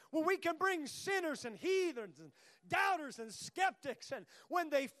faith, where we can bring sinners and heathens and doubters and skeptics, and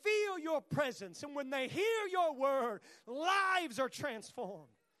when they feel your presence and when they hear your word, lives are transformed.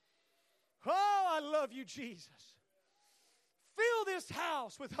 Oh, I love you, Jesus. Fill this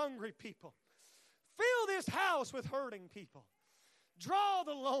house with hungry people. Fill this house with hurting people. Draw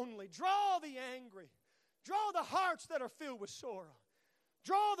the lonely. Draw the angry. Draw the hearts that are filled with sorrow.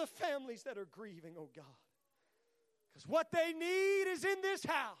 Draw the families that are grieving, oh God. Because what they need is in this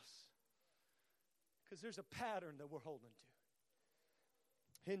house. Because there's a pattern that we're holding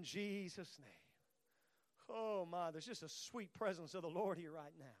to. In Jesus' name. Oh my, there's just a sweet presence of the Lord here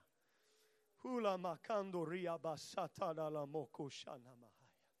right now. Woo,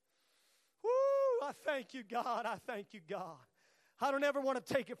 I thank you, God. I thank you, God. I don't ever want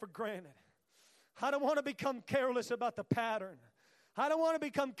to take it for granted. I don't want to become careless about the pattern. I don't want to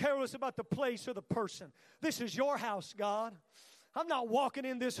become careless about the place or the person. This is your house, God. I'm not walking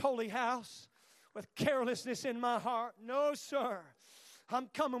in this holy house with carelessness in my heart. No, sir. I'm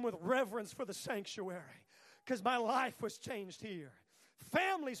coming with reverence for the sanctuary because my life was changed here.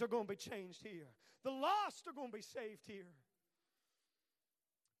 Families are going to be changed here. The lost are going to be saved here.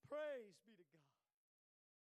 Praise be to God.